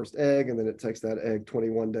 lay her first egg, and then it takes that egg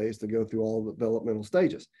 21 days to go through all the developmental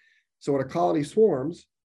stages. So when a colony swarms,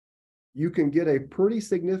 you can get a pretty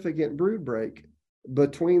significant brood break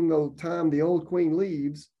between the time the old queen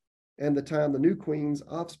leaves and the time the new queen's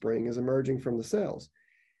offspring is emerging from the cells.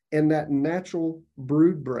 And that natural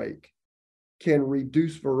brood break can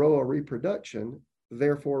reduce Varroa reproduction,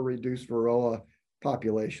 therefore reduce Varroa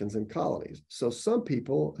populations and colonies. So some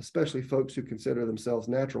people, especially folks who consider themselves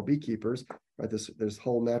natural beekeepers, right, this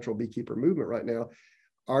whole natural beekeeper movement right now,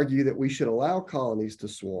 argue that we should allow colonies to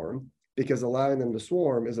swarm, because allowing them to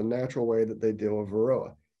swarm is a natural way that they deal with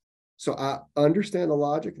Varroa. So I understand the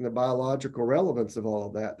logic and the biological relevance of all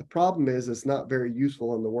of that. The problem is it's not very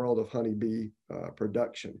useful in the world of honeybee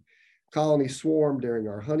production. Colonies swarm during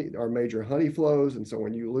our major honey flows, and so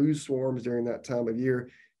when you lose swarms during that time of year,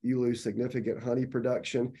 you lose significant honey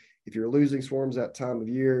production. If you're losing swarms that time of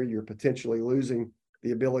year, you're potentially losing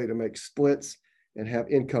the ability to make splits and have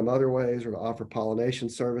income other ways, or to offer pollination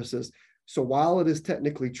services. So while it is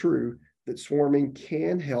technically true that swarming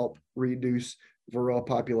can help reduce Varroa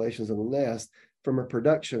populations in the nest, from a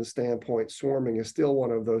production standpoint, swarming is still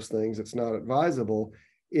one of those things that's not advisable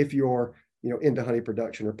if you're into honey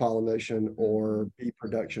production or pollination or bee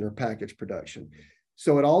production or package production.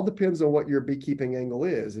 So it all depends on what your beekeeping angle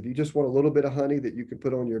is. If you just want a little bit of honey that you can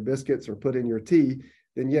put on your biscuits or put in your tea,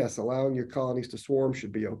 then yes, allowing your colonies to swarm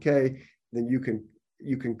should be okay. Then you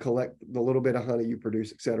can collect the little bit of honey you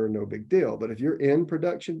produce, et cetera, no big deal. But if you're in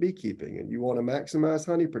production beekeeping and you want to maximize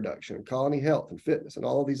honey production and colony health and fitness and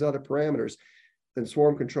all of these other parameters, then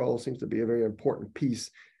swarm control seems to be a very important piece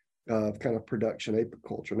of kind of production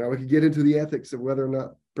apiculture. Now we could get into the ethics of whether or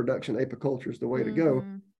not production apiculture is the way to go,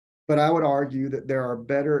 but I would argue that there are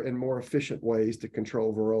better and more efficient ways to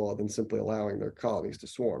control Varroa than simply allowing their colonies to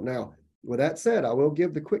swarm. Now, with that said, I will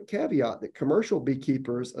give the quick caveat that commercial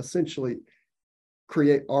beekeepers essentially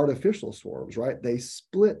create artificial swarms, right? They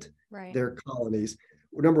split their colonies.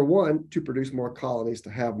 Number one, to produce more colonies,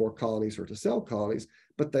 to have more colonies, or to sell colonies,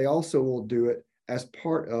 but they also will do it as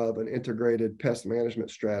part of an integrated pest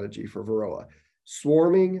management strategy for Varroa.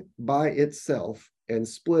 Swarming by itself and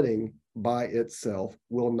splitting by itself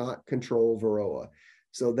will not control varroa.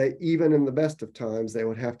 So they, even in the best of times, they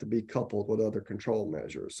would have to be coupled with other control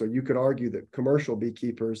measures. So you could argue that commercial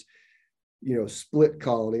beekeepers, split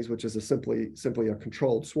colonies, which is simply a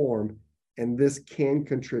controlled swarm, and this can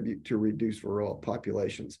contribute to reduced varroa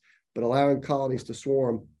populations. But allowing colonies to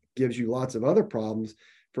swarm gives you lots of other problems.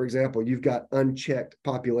 For example, you've got unchecked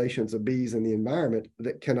populations of bees in the environment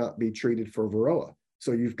that cannot be treated for varroa.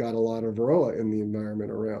 So you've got a lot of varroa in the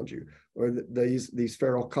environment around you. Or these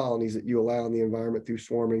feral colonies that you allow in the environment through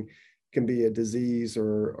swarming can be a disease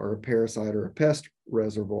or a parasite or a pest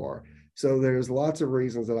reservoir. So there's lots of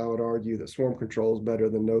reasons that I would argue that swarm control is better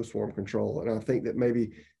than no swarm control. And I think that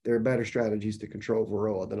maybe there are better strategies to control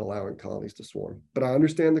varroa than allowing colonies to swarm. But I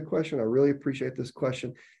understand the question. I really appreciate this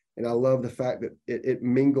question. And I love the fact that it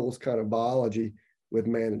mingles kind of biology with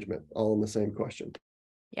management all in the same question.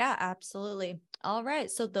 Yeah, absolutely. All right.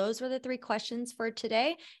 So those were the 3 questions for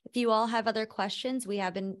today. If you all have other questions, we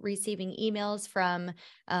have been receiving emails from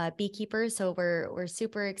beekeepers. So we're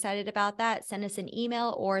super excited about that. Send us an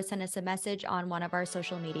email or send us a message on one of our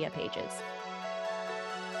social media pages.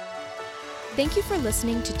 Thank you for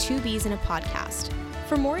listening to Two Bees in a Podcast.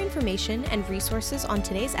 For more information and resources on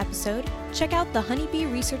today's episode, check out the Honeybee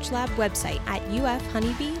Research Lab website at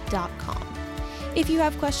ufhoneybee.com. If you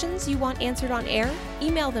have questions you want answered on air,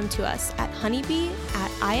 email them to us at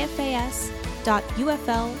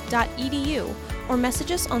honeybee@ifas.ufl.edu or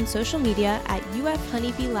message us on social media at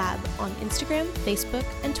ufhoneybeelab on Instagram, Facebook,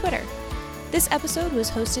 and Twitter. This episode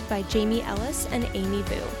was hosted by Jamie Ellis and Amy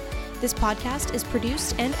Vu. This podcast is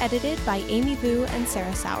produced and edited by Amy Vu and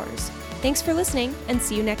Sarah Sowers. Thanks for listening, and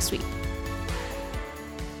see you next week.